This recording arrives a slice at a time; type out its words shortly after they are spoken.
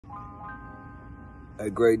A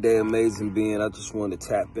great day, amazing being. I just wanted to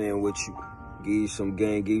tap in with you, give you some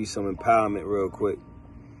game, give you some empowerment real quick.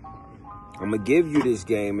 I'm going to give you this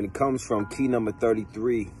game, and it comes from key number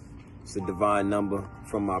 33. It's a divine number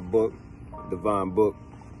from my book, divine book,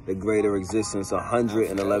 The Greater Existence,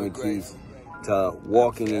 111 Keys to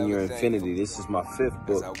Walking in Your Infinity. This is my 5th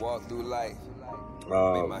book.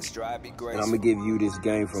 And I'm going to give you this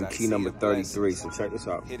game from key number 33. So check this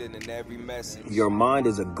out. Your mind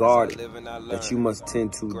is a garden that you must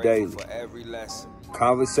tend to daily.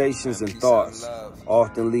 Conversations and thoughts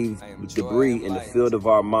often leave debris in the field of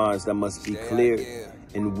our minds that must be cleared,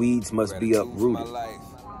 and weeds must be uprooted.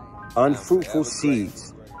 Unfruitful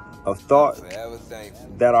seeds of thought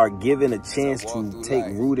that are given a chance to take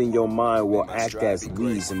root in your mind will act as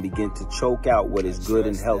weeds and begin to choke out what is good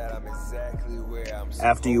and healthy.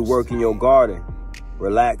 After you work in your garden,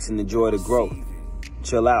 relax and enjoy the growth.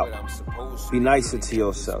 Chill out. Be nicer to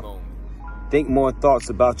yourself. Think more thoughts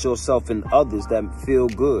about yourself and others that feel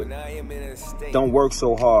good. Don't work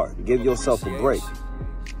so hard. Give yourself a break.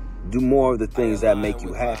 Do more of the things that make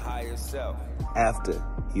you happy after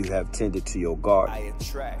you have tended to your garden.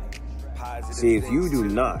 See, if you do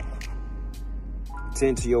not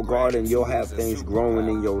tend to your garden, you'll have things growing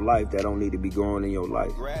in your life that don't need to be growing in your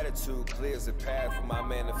life.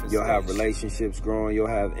 You'll have relationships growing. You'll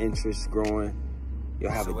have interests growing.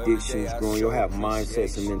 You'll have addictions growing. You'll have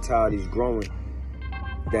mindsets and mentalities growing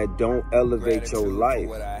that don't elevate your life.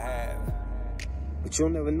 But you'll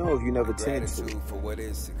never know if you never tend to it.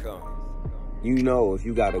 You know, if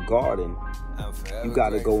you got a garden, you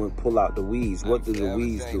got to go and pull out the weeds. What do the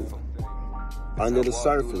weeds do? Under the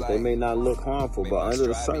surface, they may not look harmful, but under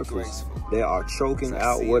the surface, they are choking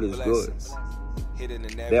out what is good.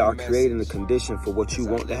 They are creating a condition for what you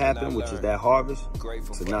want to happen, which is that harvest,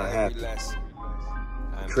 to not happen.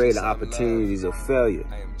 Creating opportunities of failure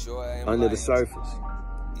under the surface.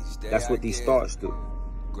 That's what these thoughts do.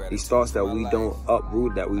 These thoughts that we don't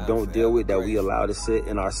uproot, that we don't deal with, that we allow to sit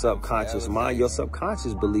in our subconscious mind. Your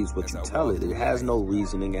subconscious believes what you tell it. It has no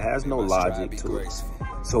reasoning. It has no logic to it.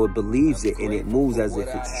 So it believes it and it moves as if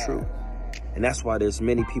it's true. And that's why there's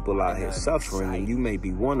many people out here suffering, and you may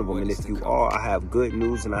be one of them. And if you are, I have good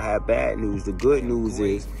news and I have bad news. The good news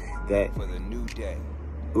is that,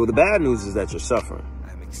 well, the bad news is that you're suffering.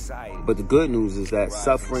 But the good news is that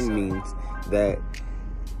suffering means that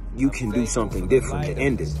you can do something different to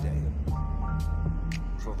end it.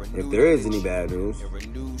 If there is any bad news,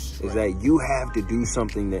 is that you have to do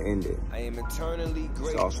something to end it.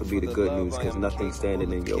 This also be the good news, because nothing's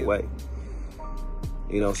standing in your way.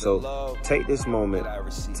 You know, so take this moment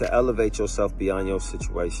to elevate yourself beyond your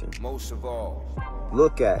situation.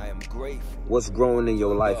 Look at what's growing in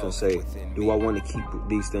your life and say, do I want to keep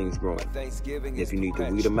these things growing? If you need to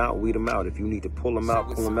weed them out, weed them out. If you need to pull them out,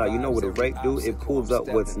 pull them out. You know what a rake do? It pulls up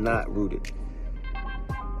what's not rooted.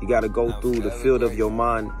 You got to go through the field of your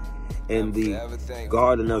mind and the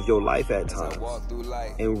garden of your life at times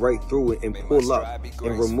and rake through it and pull up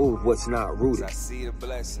and remove what's not rooted.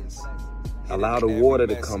 Allow the water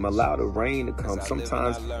to come, allow the rain to come.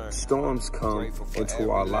 Sometimes storms come into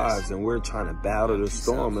our lives and we're trying to battle the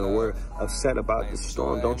storm and we're upset about the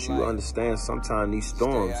storm. Don't you understand? Sometimes these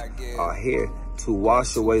storms are here to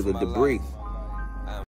wash away the debris